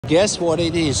Guess what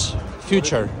it is?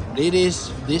 Future.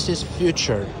 This is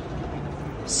future.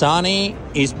 SANY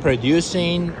is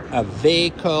producing a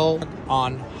vehicle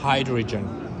on hydrogen.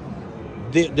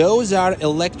 Those are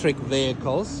electric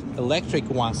vehicles, electric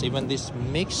ones. Even this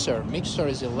mixer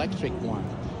is electric one.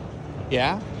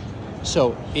 Yeah.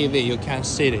 So EV, you can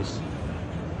see this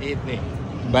EV.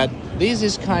 But this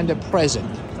is kind of present.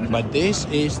 But this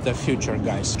is the future,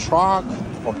 guys. Truck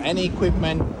or any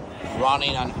equipment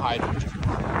running on hydrogen.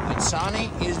 And SANY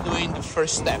is doing the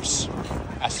first steps,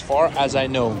 as far as I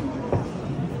know.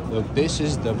 Look, this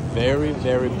is the very,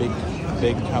 very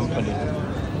big company.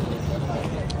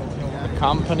 The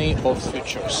company of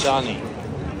future, SANY.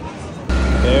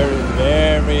 Very,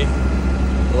 very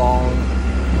long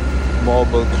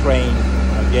mobile crane.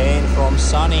 Again from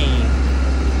SANY.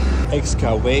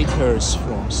 Excavators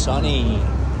from SANY.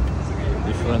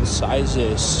 Different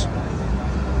sizes.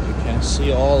 You can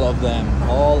see all of them.